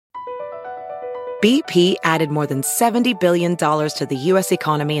BP added more than $70 billion to the U.S.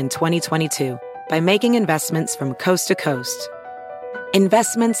 economy in 2022 by making investments from coast to coast.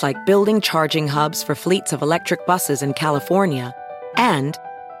 Investments like building charging hubs for fleets of electric buses in California and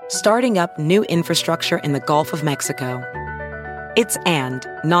starting up new infrastructure in the Gulf of Mexico. It's and,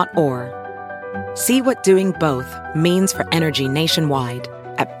 not or. See what doing both means for energy nationwide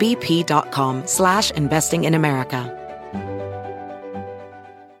at bp.com/investing in America.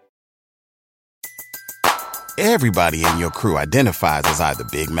 Everybody in your crew identifies as either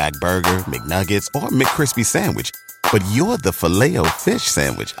Big Mac Burger, McNuggets, or McCrispy Sandwich. But you're the Filet-O-Fish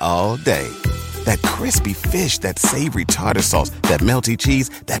Sandwich all day. That crispy fish, that savory tartar sauce, that melty cheese,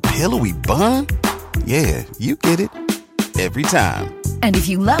 that pillowy bun. Yeah, you get it. Every time. And if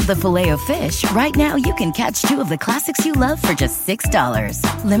you love the Filet-O-Fish, right now you can catch two of the classics you love for just $6.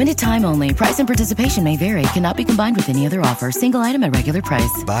 Limited time only. Price and participation may vary. Cannot be combined with any other offer. Single item at regular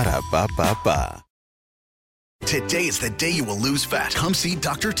price. Ba-da-ba-ba-ba. Today is the day you will lose fat. Come see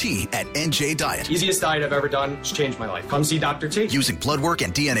Dr. T at NJ Diet. Easiest diet I've ever done. It's changed my life. Come see Dr. T. Using blood work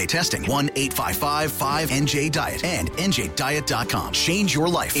and DNA testing. 1-855-5NJ-DIET and NJDiet.com. Change your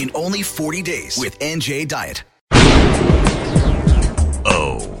life in only 40 days with NJ Diet.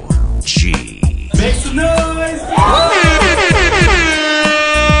 O-G. Make some noise!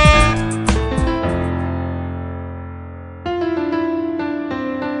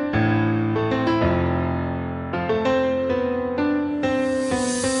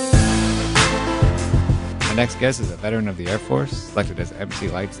 My next guest is a veteran of the Air Force, selected as MC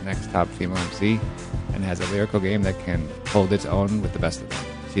Lytes' next top female MC, and has a lyrical game that can hold its own with the best of them.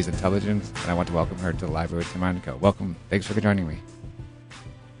 She's Intelligenz, and I want to welcome her to the Library with Tyme & Co. Welcome. Thanks for joining me.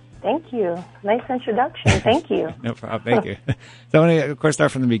 Thank you. Nice introduction. Thank you. No problem. Thank you. So I want to, of course,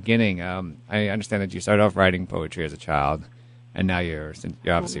 start from the beginning. I understand that you started off writing poetry as a child, and now you're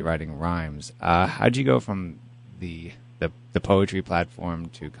obviously writing rhymes. How did you go from the poetry platform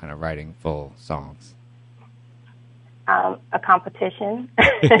to kind of writing full songs? A competition.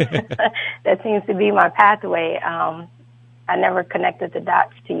 That seems to be my pathway. I never connected the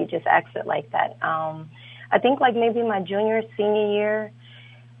dots till you just asked it like that. I think like maybe my junior, senior year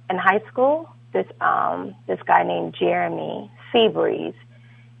in high school, this guy named Jeremy Seabreeze,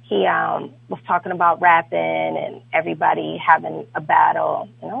 he was talking about rapping and everybody having a battle.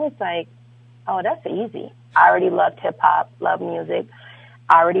 And I was like, oh, that's easy. I already loved hip-hop, loved music.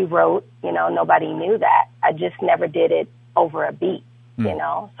 I already wrote, nobody knew that. I just never did it over a beat,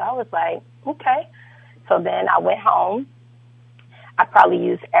 So I was like, okay. So then I went home. I probably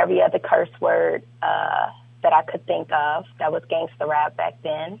used every other curse word that I could think of that was gangster rap back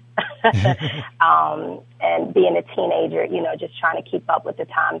then. And being a teenager, just trying to keep up with the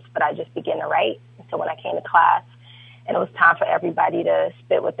times, but I just began to write. So when I came to class and it was time for everybody to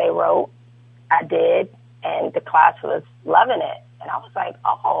spit what they wrote, I did, and the class was loving it. And I was like,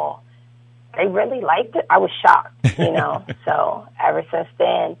 oh, they really liked it? I was shocked, So ever since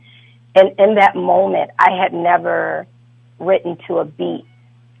then, and in that moment, I had never written to a beat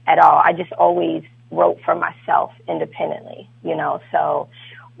at all. I just always wrote for myself independently, So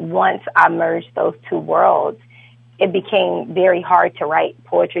once I merged those two worlds, it became very hard to write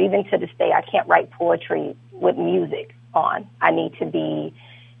poetry. Even to this day, I can't write poetry with music on. I need to be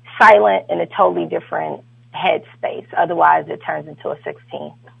silent in a totally different headspace. Otherwise, it turns into a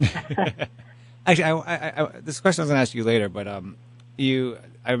 16. Actually, I this question I was going to ask you later, but I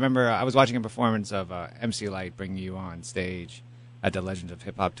remember I was watching a performance of MC Lyte bring you on stage at the Legends of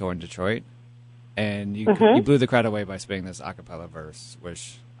Hip Hop tour in Detroit, and you blew the crowd away by spitting this a cappella verse,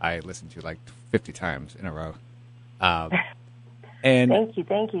 which I listened to like 50 times in a row. And thank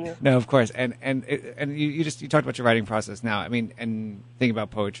you. No, of course, and you talked about your writing process now. I mean, and think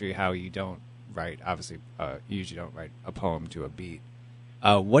about poetry, how you don't write, obviously, you usually don't write a poem to a beat.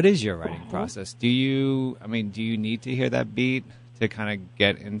 What is your writing process? Do you need to hear that beat to kind of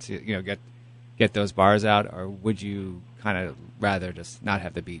get into, get those bars out, or would you kind of rather just not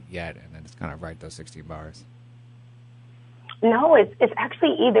have the beat yet and then just kind of write those 16 bars? No, it's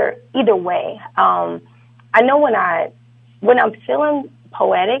actually either way. I know when I'm feeling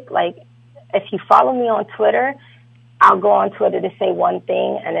poetic, like if you follow me on Twitter, I'll go on Twitter to say one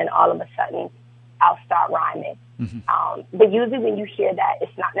thing, and then all of a sudden I'll start rhyming. But usually when you hear that,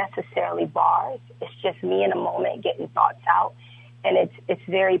 it's not necessarily bars. It's just me in a moment getting thoughts out, and it's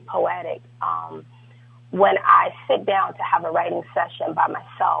very poetic. When I sit down to have a writing session by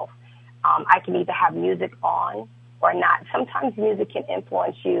myself, I can either have music on or not. Sometimes music can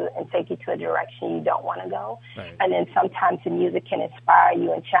influence you and take you to a direction you don't want to go. Right. And then sometimes the music can inspire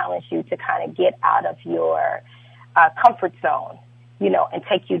you and challenge you to kind of get out of your comfort zone, and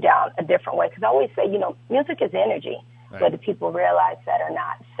take you down a different way. Because I always say, music is energy, right, whether people realize that or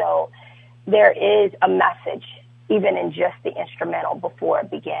not. So there is a message, even in just the instrumental before it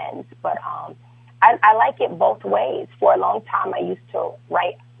begins. But I like it both ways. For a long time, I used to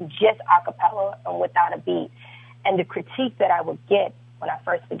write just a cappella and without a beat. And the critique that I would get when I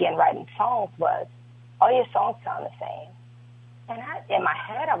first began writing songs was, all your songs sound the same. And in my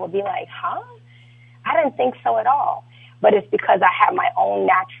head, I would be like, huh? I didn't think so at all. But it's because I had my own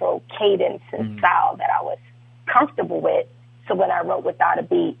natural cadence and style that I was comfortable with. So when I wrote without a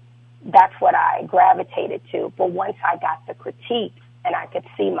beat, that's what I gravitated to. But once I got the critique and I could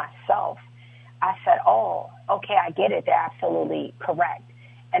see myself, I said, oh, okay, I get it. They're absolutely correct.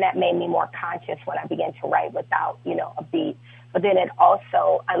 And that made me more conscious when I began to write without, a beat. But then it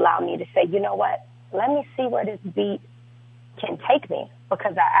also allowed me to say, you know what, let me see where this beat can take me,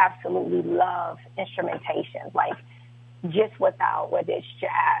 because I absolutely love instrumentation, like just without, whether it's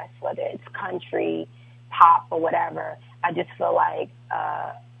jazz, whether it's country, pop, or whatever. I just feel like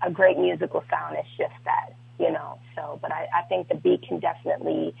a great musical sound is just that, So, but I think the beat can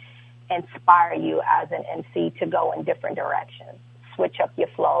definitely inspire you as an MC to go in different directions, switch up your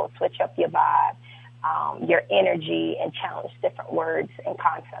flow, switch up your vibe, your energy, and challenge different words and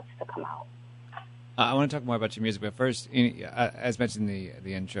concepts to come out. I want to talk more about your music, but first, as mentioned in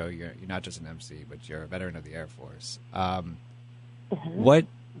the intro, you're not just an MC, but you're a veteran of the Air Force. What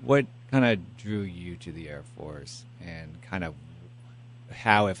kind of drew you to the Air Force, and kind of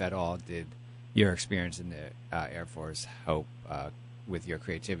how, if at all, did your experience in the Air Force help with your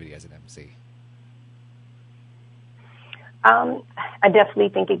creativity as an MC? I definitely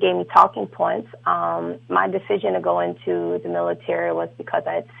think it gave me talking points. My decision to go into the military was because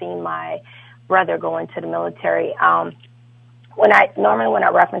I had seen my brother go into the military. Normally when I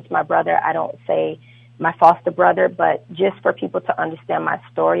reference my brother, I don't say my foster brother, but just for people to understand my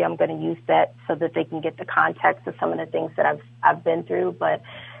story, I'm going to use that so that they can get the context of some of the things that I've been through. But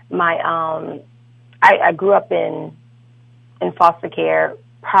I grew up in foster care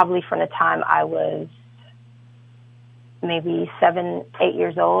probably from the time I was maybe 7, 8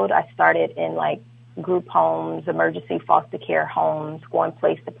 years old. I started in group homes, emergency foster care homes, going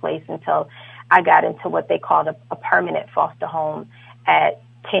place to place until I got into what they called a permanent foster home at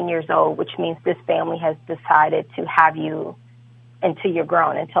 10 years old, which means this family has decided to have you until you're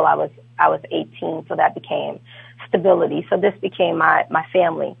grown, until I was 18. So that became stability. So this became my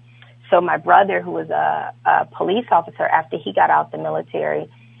family. So my brother, who was a police officer, after he got out the military,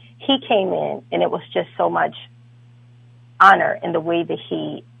 he came in, and it was just so much honor in the way that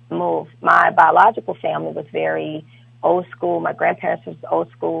he moved. My biological family was very old school. My grandparents was old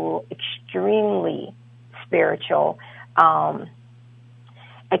school, extremely spiritual,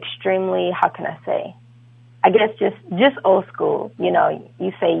 extremely, how can I say? I guess just old school.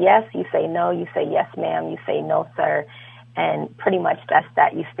 You say yes, you say no, you say yes, ma'am, you say no, sir. And pretty much that's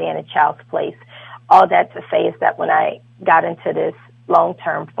that. You stay in a child's place. All that to say is that when I got into this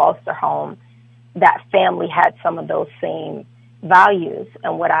long-term foster home, that family had some of those same values.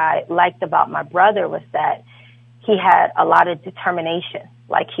 And what I liked about my brother was that he had a lot of determination.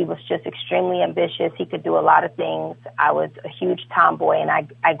 He was just extremely ambitious. He could do a lot of things. I was a huge tomboy, and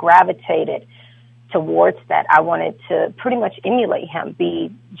I gravitated towards that. I wanted to pretty much emulate him,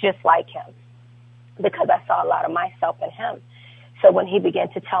 be just like him, because I saw a lot of myself in him. So when he began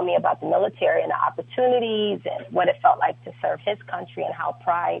to tell me about the military and the opportunities and what it felt like to serve his country and how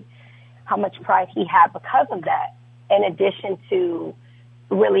much pride he had because of that, in addition to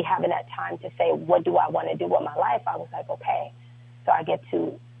really having that time to say, what do I want to do with my life? I was like, okay, so I get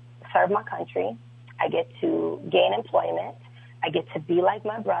to serve my country. I get to gain employment. I get to be like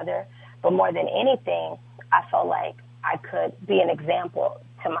my brother. But more than anything, I felt like I could be an example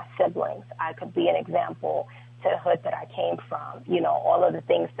to my siblings. I could be an example to the hood that I came from, all of the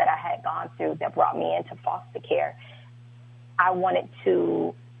things that I had gone through that brought me into foster care. I wanted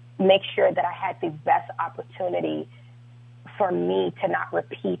to make sure that I had the best opportunity for me to not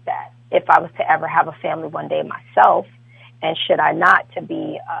repeat that if I was to ever have a family one day myself, and should I not, to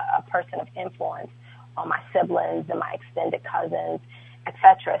be a person of influence on my siblings and my extended cousins,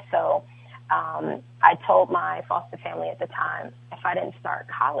 etc. So I told my foster family at the time, if I didn't start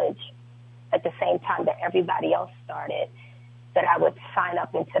college at the same time that everybody else started, that I would sign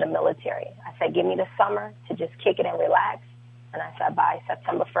up into the military. I said, give me the summer to just kick it and relax. And I said, by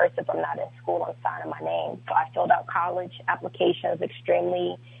September 1st, if I'm not in school, I'm signing my name. So I filled out college applications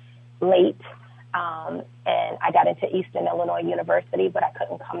extremely late, and I got into Eastern Illinois University, but I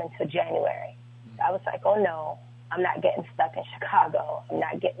couldn't come until January. I was like, oh, no, I'm not getting stuck in Chicago. I'm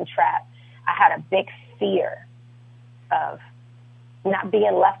not getting trapped. I had a big fear of not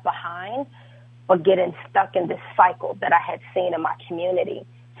being left behind, but getting stuck in this cycle that I had seen in my community.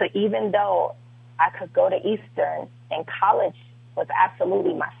 So even though I could go to Eastern and college was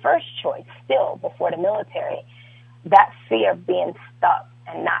absolutely my first choice still before the military, that fear of being stuck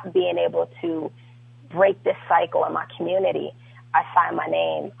and not being able to break this cycle in my community, I signed my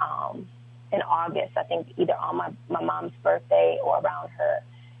name in August, I think either on my mom's birthday or around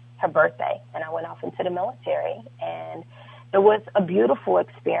her birthday, and I went off into the military. And it was a beautiful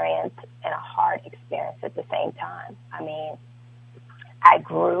experience and a hard experience at the same time. I mean, I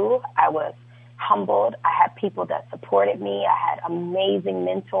grew, I was humbled, I had people that supported me, I had amazing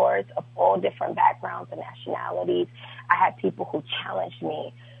mentors of all different backgrounds and nationalities. I had people who challenged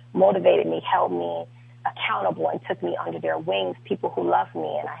me, motivated me, held me accountable and took me under their wings, people who loved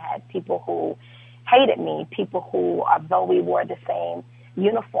me, and I had people who hated me, people who, although we wore the same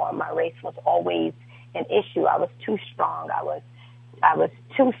uniform, my race was always an issue. I was too strong. I was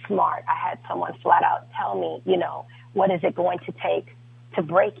too smart. I had someone flat out tell me, you know, what is it going to take to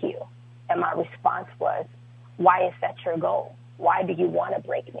break you? And my response was, why is that your goal? Why do you want to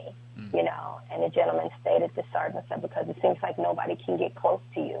break me? You know, and the gentleman stated, the sergeant said, because it seems like nobody can get close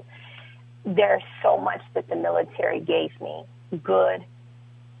to you. There's so much that the military gave me, good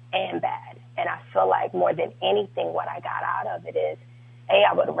and bad. And I feel like more than anything, what I got out of it is, A,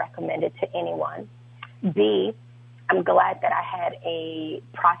 I would recommend it to anyone. B, I'm glad that I had a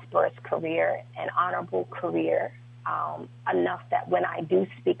prosperous career, an honorable career, enough that when I do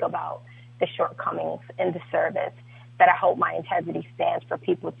speak about the shortcomings in the service, that I hope my integrity stands for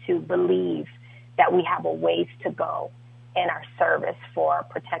people to believe that we have a ways to go in our service for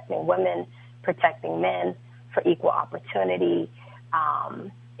protecting women, protecting men, for equal opportunity,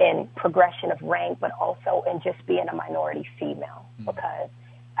 in progression of rank, but also in just being a minority female, because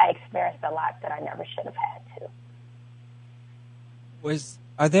I experienced a lot that I never should have had to.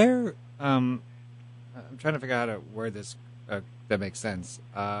 Are there, I'm trying to figure out how to word this that makes sense.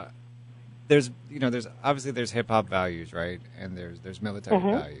 There's obviously there's hip hop values, right? And there's military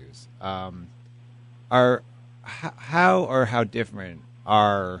values. How different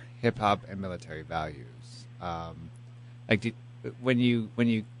are hip hop and military values? When you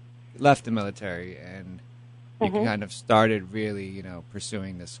left the military and you kind of started really,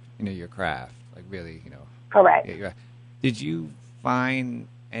 pursuing this, your craft, like really, Correct. Did you find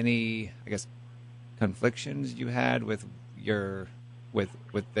any, I guess, conflictions you had with the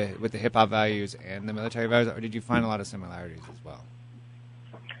hip hop values and the military values, or did you find a lot of similarities as well?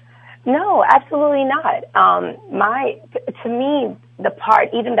 No, absolutely not. To me, the part,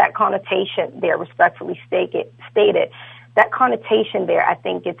 even that connotation there, respectfully stated, that connotation there, I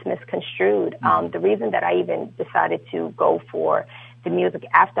think it's misconstrued. The reason that I even decided to go for the music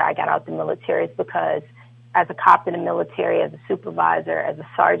after I got out the military is because as a cop in the military, as a supervisor, as a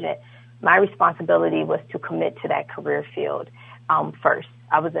sergeant, my responsibility was to commit to that career field first.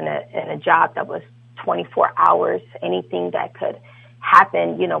 I was in a job that was 24 hours, anything that could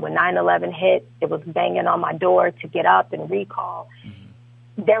happen. When 9/11 hit, it was banging on my door to get up and recall.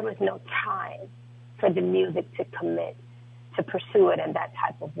 There was no time for the music to commit, to pursue it in that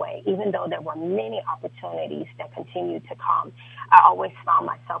type of way. Even though there were many opportunities that continued to come, I always found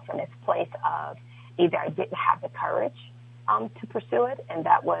myself in this place of either I didn't have the courage to pursue it, and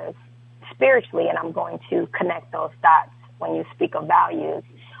that was spiritually, and I'm going to connect those dots when you speak of values,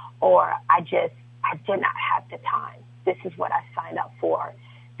 or I did not have the time. This is what I signed up for.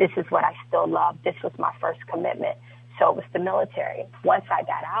 This is what I still love. This was my first commitment. So it was the military. Once I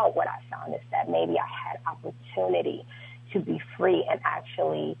got out, what I found is that maybe I had opportunity to be free and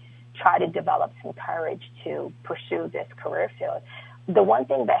actually try to develop some courage to pursue this career field. The one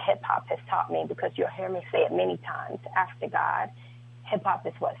thing that hip-hop has taught me, because you'll hear me say it many times, after God, hip-hop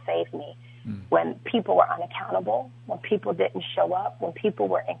is what saved me. When people were unaccountable, when people didn't show up, when people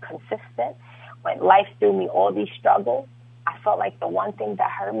were inconsistent, when life threw me all these struggles, I felt like the one thing that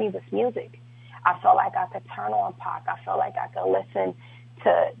hurt me was music. I felt like I could turn on Pac. I felt like I could listen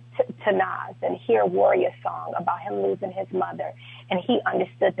to Nas and hear a Warrior song about him losing his mother, and he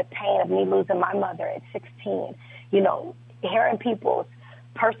understood the pain of me losing my mother at 16. Hearing people's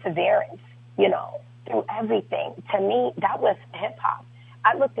perseverance, through everything. To me, that was hip-hop.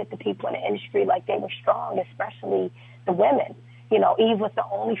 I looked at the people in the industry like they were strong, especially the women. Eve was the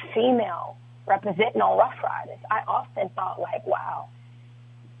only female representing on Rough Riders. I often thought, like, wow,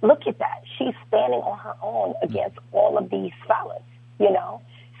 look at that. She's standing on her own against all of these fellas,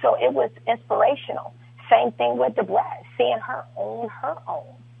 So it was inspirational. Same thing with Debra, seeing her own.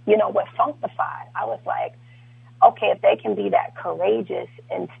 With Funkified, I was like, okay, if they can be that courageous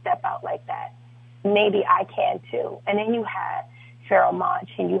and step out like that, maybe I can too. And then you had Pharaoh Monch,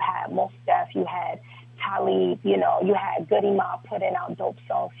 and you had Mos Def, you had Talib, you know, you had Goody Mob putting out dope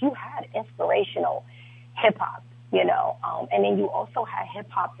songs. You had inspirational hip-hop, you know, and then you also had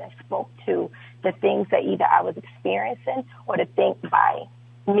hip-hop that spoke to the things that either I was experiencing or the things by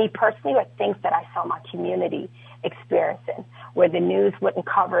me personally or things that I saw my community experiencing, where the news wouldn't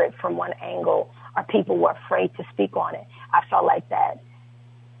cover it from one angle or people were afraid to speak on it. I felt like that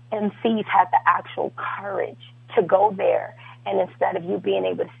MCs had the actual courage to go there, and instead of you being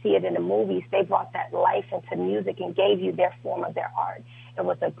able to see it in the movies, they brought that life into music and gave you their form of their art. It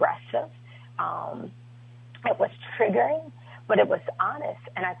was aggressive. It was triggering, but it was honest,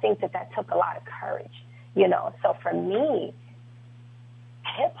 and I think that that took a lot of courage, you know. So for me,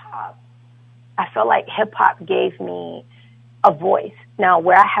 hip-hop, I felt like hip-hop gave me a voice. Now,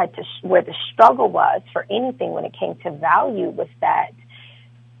 where the struggle was for anything when it came to value was that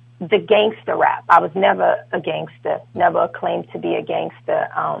the gangster rap. I was never a gangster, never claimed to be a gangster.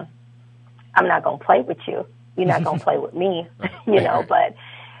 I'm not going to play with you. You're not going to play with me, you know, but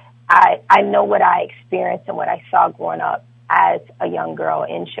I know what I experienced and what I saw growing up as a young girl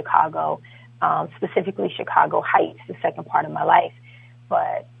in Chicago, specifically Chicago Heights, the second part of my life.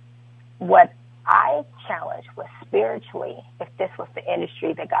 But what I challenged was spiritually, if this was the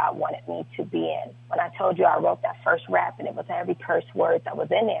industry that God wanted me to be in. When I told you I wrote that first rap and it was every curse word that was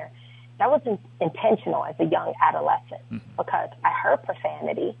in there, that was intentional as a young adolescent because I heard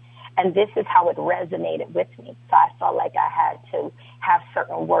profanity and this is how it resonated with me. So I felt like I had to have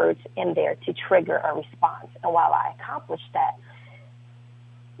certain words in there to trigger a response. And while I accomplished that,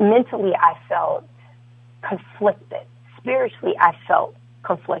 mentally I felt conflicted. Spiritually, I felt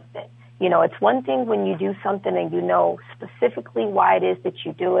conflicted. You know, it's one thing when you do something and you know specifically why it is that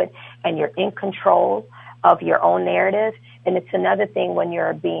you do it and you're in control of your own narrative. And it's another thing when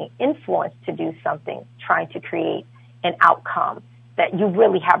you're being influenced to do something, trying to create an outcome that you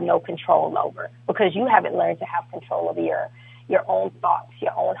really have no control over because you haven't learned to have control over your own thoughts,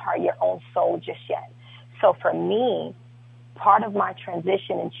 your own heart, your own soul just yet. So for me, part of my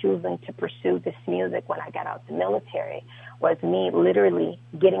transition in choosing to pursue this music when I got out the military was me literally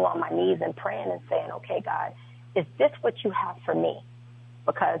getting on my knees and praying and saying, okay, God, is this what you have for me?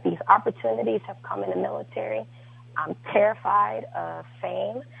 Because these opportunities have come in the military. I'm terrified of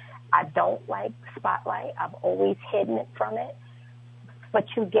fame. I don't like spotlight. I've always hidden it from it. But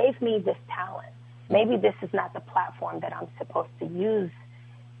you gave me this talent. Maybe this is not the platform that I'm supposed to use,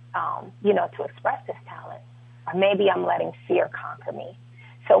 to express this talent. Or maybe I'm letting fear conquer me.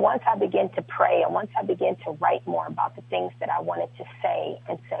 So once I began to pray and once I began to write more about the things that I wanted to say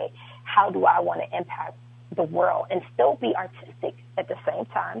and say, how do I want to impact the world and still be artistic at the same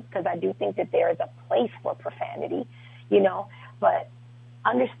time, because I do think that there is a place for profanity, but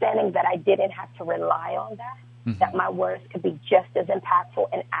understanding that I didn't have to rely on that, that my words could be just as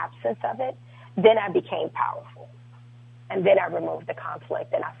impactful in absence of it, then I became powerful. And then I removed the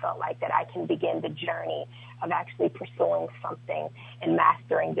conflict, and I felt like that I can begin the journey of actually pursuing something and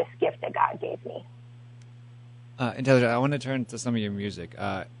mastering this gift that God gave me. Intelligenz, I want to turn to some of your music.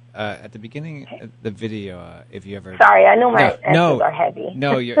 At the beginning of the video, if you ever... Sorry, I know my answers are heavy.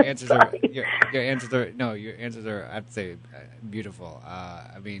 No, your answers are... Your answers are, I'd say, beautiful.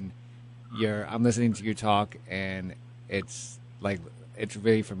 I'm listening to you talk, and it's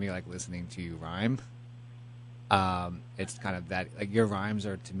really, for me, like listening to you rhyme. It's kind of that, like, your rhymes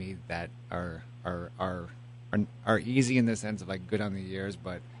are, to me, that are easy in the sense of, like, good on the ears,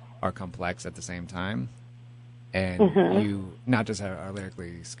 but are complex at the same time. And you not just are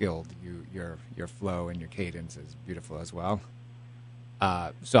lyrically skilled, your flow and your cadence is beautiful as well.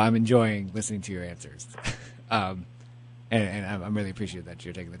 So I'm enjoying listening to your answers. And I'm really appreciative that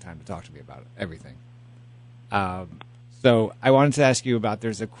you're taking the time to talk to me about everything. So I wanted to ask you about,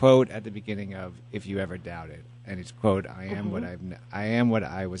 there's a quote at the beginning of If You Ever Doubted, and it's, quote, I am what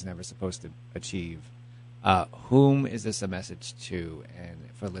I was never supposed to achieve. Whom is this a message to? And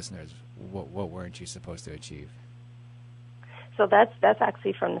for listeners, what weren't you supposed to achieve? So that's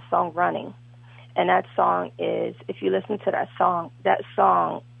actually from the song Running. And that song is, if you listen to that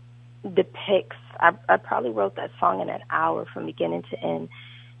song depicts, I probably wrote that song in an hour from beginning to end.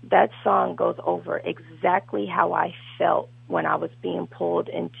 That song goes over exactly how I felt when I was being pulled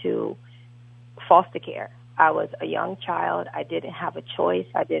into foster care. I was a young child. I didn't have a choice.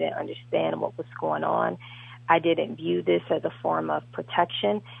 I didn't understand what was going on. I didn't view this as a form of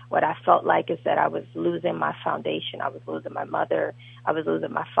protection. What I felt like is that I was losing my foundation. I was losing my mother. I was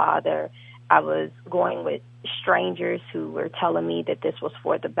losing my father. I was going with strangers who were telling me that this was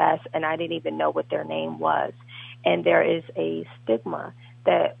for the best, and I didn't even know what their name was. And there is a stigma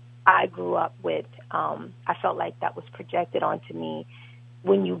that I grew up with, I felt like that was projected onto me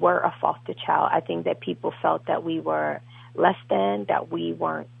when you were a foster child. I think that people felt that we were less than, that we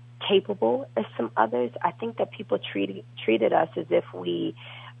weren't capable as some others. I think that people treated us as if we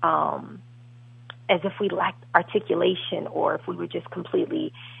lacked articulation, or if we were just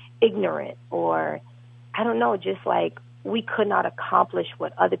completely ignorant, or I don't know, just like we could not accomplish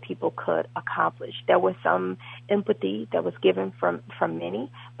what other people could accomplish. There was some empathy that was given from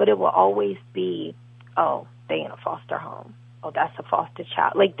many, but it will always be, oh, they in a foster home. Oh, that's a foster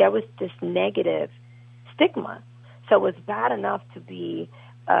child. Like, there was this negative stigma. So it was bad enough to be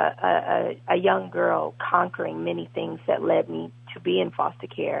a young girl conquering many things that led me to be in foster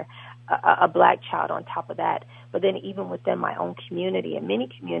care, a black child on top of that. But then even within my own community and many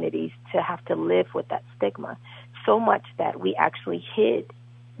communities, to have to live with that stigma, so much that we actually hid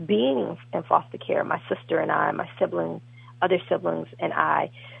being in foster care, my sister and I, my siblings, other siblings and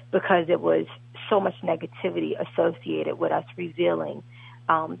I, because it was so much negativity associated with us revealing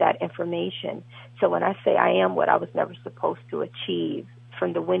that information. So when I say I am what I was never supposed to achieve,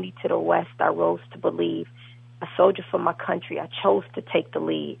 from the windy to the west, I rose to believe. A soldier for my country, I chose to take the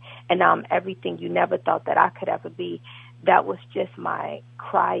lead. And now I'm everything you never thought that I could ever be. That was just my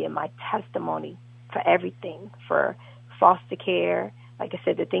cry and my testimony for everything, for foster care. Like I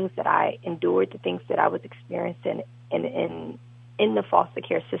said, the things that I endured, the things that I was experiencing in the foster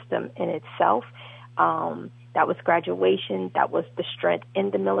care system in itself. That was graduation. That was the strength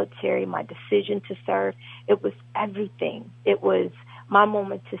in the military, my decision to serve. It was everything. It was my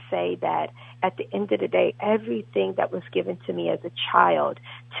moment to say that at the end of the day, everything that was given to me as a child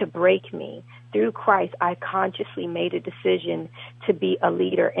to break me, through Christ, I consciously made a decision to be a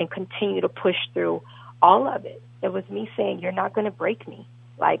leader and continue to push through all of it. It was me saying, you're not going to break me.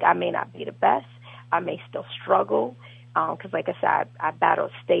 Like, I may not be the best. I may still struggle. Because like I said, I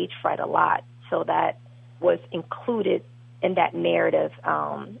battled stage fright a lot. So that was included in that narrative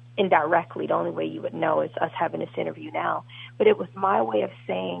indirectly. The only way you would know is us having this interview now. But it was my way of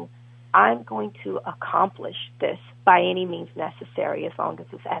saying, I'm going to accomplish this by any means necessary, as long as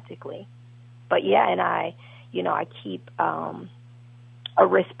it's ethically. But yeah, and I keep a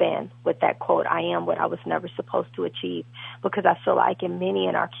wristband with that quote, I am what I was never supposed to achieve, because I feel like in many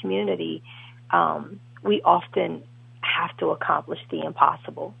in our community, we often have to accomplish the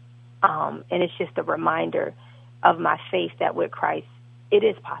impossible. And it's just a reminder of my faith that with Christ, it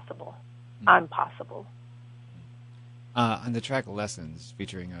is possible. I'm possible. On the track Lessons,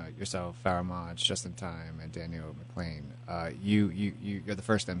 featuring yourself, aPharoahe, Justin Tyme, and Daniel McClain, you're the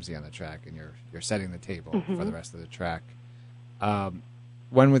first MC on the track, and you're setting the table for the rest of the track.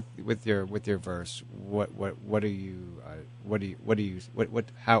 When with your verse, what are you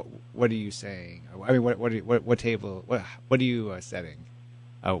saying? I mean, what table? What are you setting?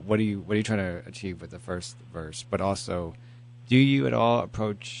 What are you trying to achieve with the first verse? But also, do you at all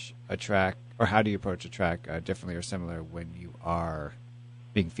approach a track, or how do you approach a track differently or similar when you are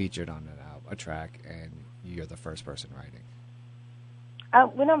being featured on a track and you're the first person writing?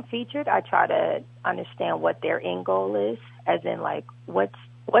 When I'm featured, I try to understand what their end goal is, as in, like, what's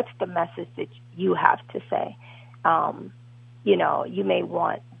the message that you have to say. You may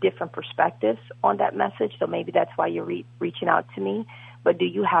want different perspectives on that message, so maybe that's why you're reaching out to me. But do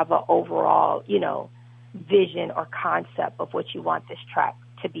you have an overall, vision or concept of what you want this track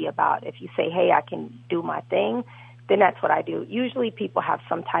to be about? If you say, hey, I can do my thing, then that's what I do. Usually people have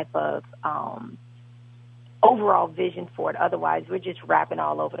some type of overall vision for it. Otherwise, we're just rapping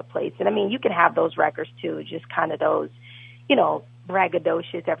all over the place. And, I mean, you can have those records, too, just kind of those,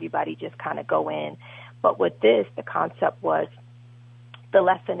 braggadocious, everybody just kind of go in. But with this, the concept was the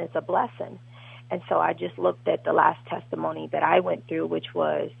lesson is a blessing. And so I just looked at the last testimony that I went through, which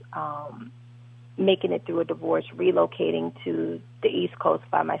was making it through a divorce, relocating to the East Coast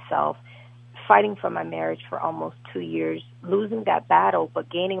by myself, fighting for my marriage for almost 2 years, losing that battle, but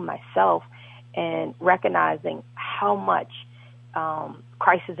gaining myself and recognizing how much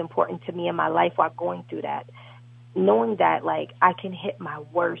Christ is important to me in my life while going through that. Knowing that, like, I can hit my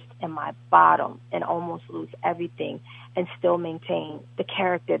worst and my bottom and almost lose everything and still maintain the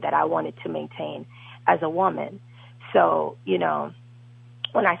character that I wanted to maintain as a woman. So,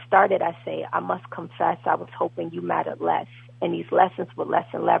 when I started, I say, I must confess I was hoping you mattered less. And these lessons with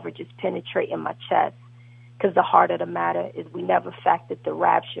lesson leverage is penetrating my chest. Because the heart of the matter is we never factored the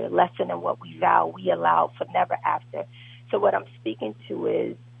rapture. Lesson in what we vow, we allowed for never after. So what I'm speaking to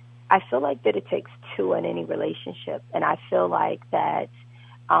is, I feel like that it takes two in any relationship. And I feel like that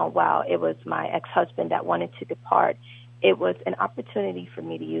while it was my ex-husband that wanted to depart, it was an opportunity for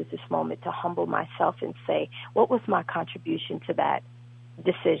me to use this moment to humble myself and say, what was my contribution to that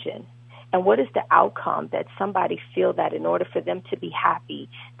decision? And what is the outcome that somebody feel that in order for them to be happy,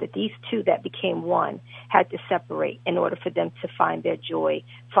 that these two that became one had to separate in order for them to find their joy,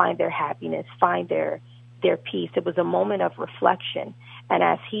 find their happiness, find their peace? It was a moment of reflection. And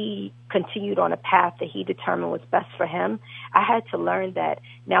as he continued on a path that he determined was best for him, I had to learn that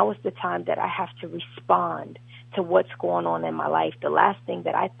now is the time that I have to respond to what's going on in my life. The last thing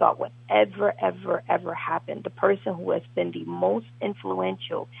that I thought would ever happen, the person who has been the most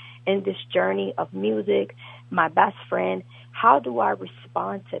influential in this journey of music, my best friend, how do I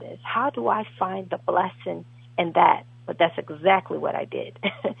respond to this? How do I find the blessing in that? But that's exactly what I did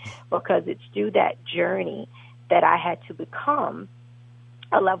because it's through that journey that I had to become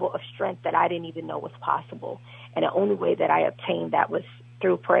a level of strength that I didn't even know was possible. And the only way that I obtained that was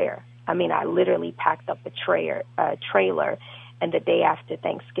through prayer. I mean, I literally packed up a trailer, and the day after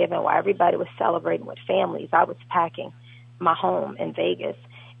Thanksgiving, while everybody was celebrating with families, I was packing my home in Vegas,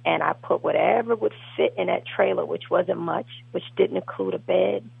 and I put whatever would fit in that trailer, which wasn't much, which didn't include a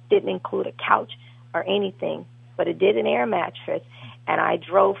bed, didn't include a couch or anything, but it did an air mattress, and I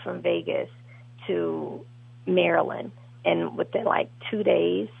drove from Vegas to Maryland. And within like 2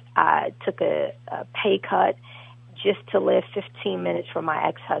 days, I took a pay cut just to live 15 minutes from my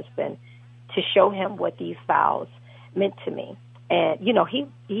ex-husband to show him what these vows meant to me. And, you know, he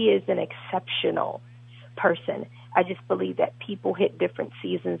is an exceptional person. I just believe that people hit different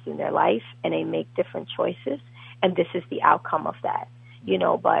seasons in their life and they make different choices, and this is the outcome of that, you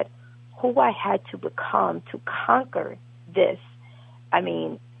know. But who I had to become to conquer this, I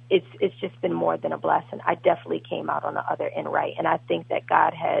mean, it's just been more than a blessing. I definitely came out on the other end right, and I think that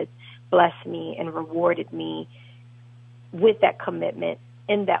God has blessed me and rewarded me with that commitment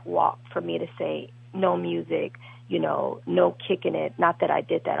in that walk for me to say no music, you know, no kicking it. Not that I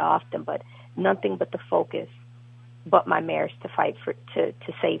did that often, but nothing but the focus, but my marriage to fight for to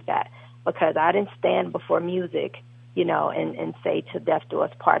save that, because I didn't stand before music, you know, and say to death do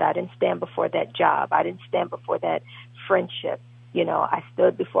us part. I didn't stand before that job. I didn't stand before that friendship. You know, I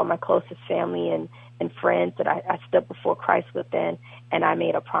stood before my closest family and friends that I stood before Christ within, and I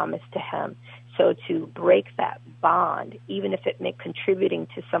made a promise to him. So to break that bond, even if it meant contributing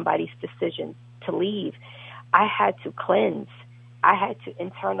to somebody's decision to leave, I had to cleanse. I had to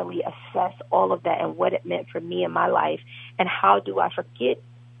internally assess all of that and what it meant for me in my life, and how do I forget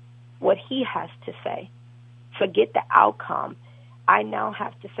what he has to say, forget the outcome. I now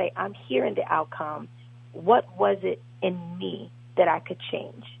have to say, I'm hearing the outcome. What was it in me that I could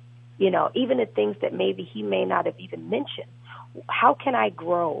change? You know, even the things that maybe he may not have even mentioned. How can I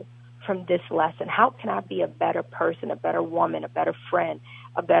grow from this lesson? How can I be a better person, a better woman, a better friend,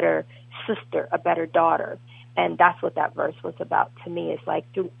 a better sister, a better daughter? And that's what that verse was about to me. It's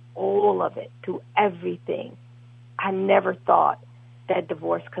like through all of it, through everything, I never thought that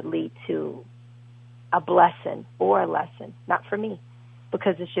divorce could lead to a blessing or a lesson. Not for me,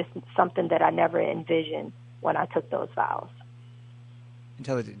 because it's just something that I never envisioned when I took those vows.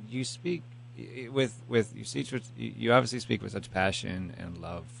 Intelligenz, you speak you obviously speak with such passion and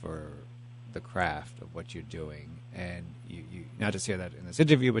love for the craft of what you're doing, and you not just hear that in this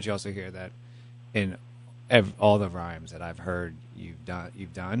interview, but you also hear that in all the rhymes that I've heard you've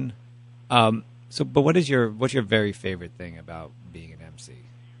done. But what's your very favorite thing about being an MC?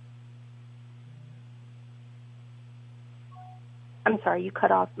 I'm sorry, you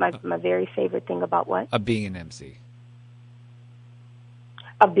cut off my very favorite thing about what? Being an MC.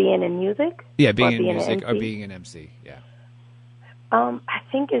 Of being in music? Yeah, being in music or being an MC, yeah. I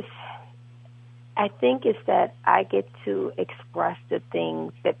think it's that I get to express the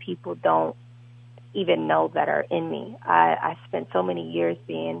things that people don't even know that are in me. I spent so many years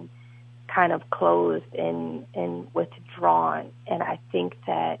being kind of closed and withdrawn, and I think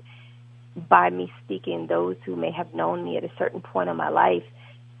that by me speaking, those who may have known me at a certain point in my life,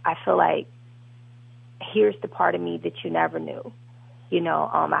 I feel like here's the part of me that you never knew. You know,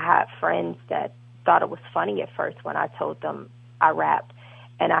 I had friends that thought it was funny at first when I told them I rapped,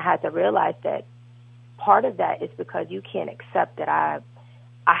 and I had to realize that part of that is because you can't accept that I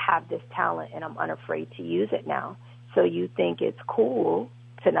have this talent and I'm unafraid to use it now. So you think it's cool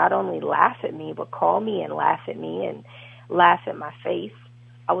to not only laugh at me, but call me and laugh at me and laugh at my face.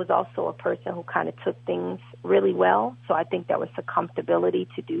 I was also a person who kind of took things really well, so I think there was a comfortability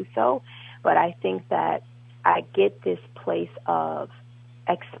to do so. But I think that I get this place of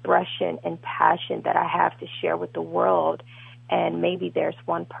expression and passion that I have to share with the world, and maybe there's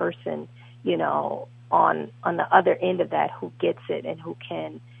one person, you know, on the other end of that who gets it and who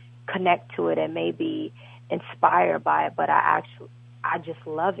can connect to it and maybe inspired by it. But I just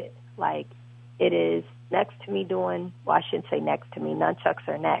love it. Like, it is next to me doing, well, I shouldn't say next to me, nunchucks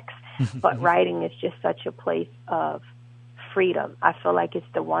are next, but writing is just such a place of freedom. I feel like it's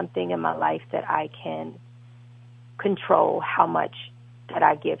the one thing in my life that I can control how much that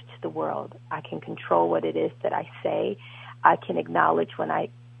I give to the world. I can control what it is that I say. I can acknowledge when I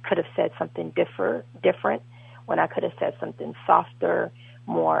could have said something different, when I could have said something softer,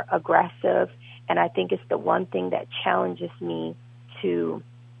 more aggressive. And I think it's the one thing that challenges me to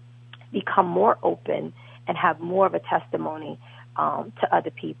become more open and have more of a testimony to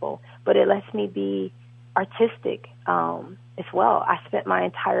other people. But it lets me be artistic as well. I spent my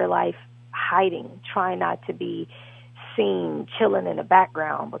entire life hiding, trying not to be seen, chilling in the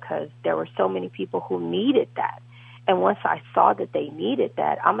background, because there were so many people who needed that. And once I saw that they needed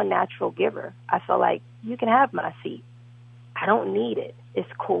that, I'm a natural giver. I feel like you can have my seat. I don't need it. It's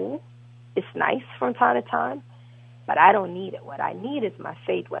cool. It's nice from time to time, but I don't need it. What I need is my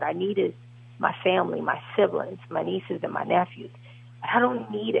faith. What I need is my family, my siblings, my nieces and my nephews. I don't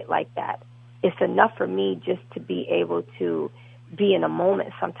need it like that. It's enough for me just to be able to be in a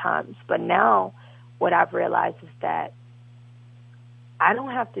moment sometimes. But now what I've realized is that I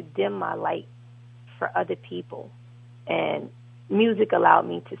don't have to dim my light for other people. And music allowed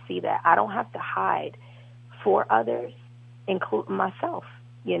me to see that I don't have to hide for others, including myself,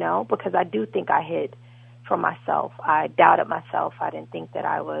 because I do think I hid from myself. I doubted myself. I didn't think that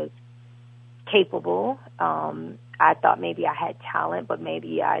I was capable. I thought maybe I had talent, but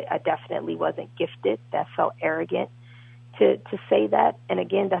maybe I definitely wasn't gifted. That felt arrogant to say that. And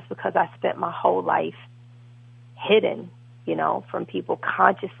again, that's because I spent my whole life hidden, from people,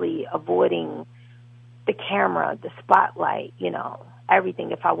 consciously avoiding the camera, the spotlight,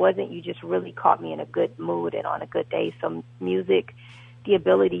 everything. If I wasn't, you just really caught me in a good mood and on a good day. So music, the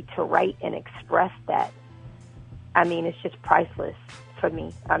ability to write and express that, it's just priceless for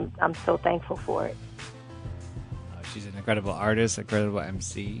me. I'm so thankful for it. She's an incredible artist, incredible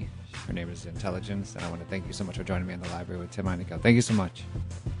MC. Her name is Intelligenz, and I want to thank you so much for joining me in the library with Tim Einenkel. Thank you so much.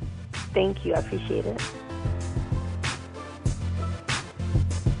 Thank you. I appreciate it.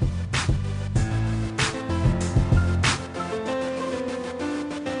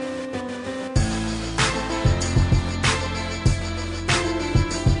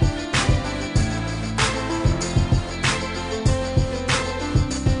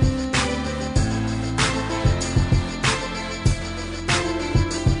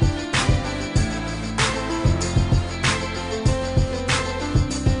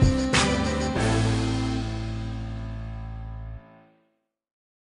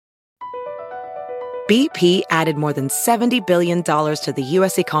 BP added more than $70 billion to the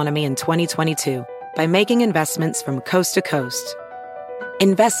U.S. economy in 2022 by making investments from coast to coast.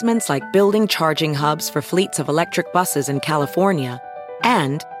 Investments like building charging hubs for fleets of electric buses in California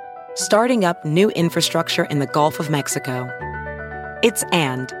and starting up new infrastructure in the Gulf of Mexico. It's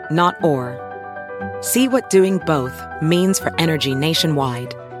and, not or. See what doing both means for energy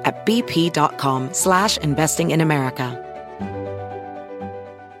nationwide at bp.com/investing in America.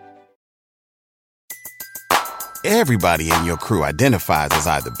 Everybody in your crew identifies as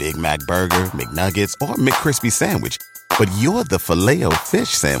either Big Mac Burger, McNuggets, or McCrispy Sandwich. But you're the Filet-O-Fish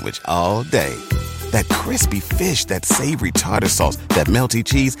Sandwich all day. That crispy fish, that savory tartar sauce, that melty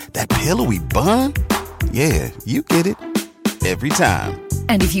cheese, that pillowy bun. Yeah, you get it. Every time.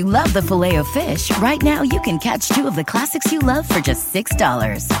 And if you love the Filet-O-Fish, right now you can catch two of the classics you love for just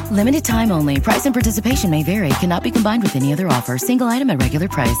 $6. Limited time only. Price and participation may vary. Cannot be combined with any other offer. Single item at regular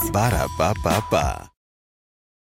price. Ba-da-ba-ba-ba.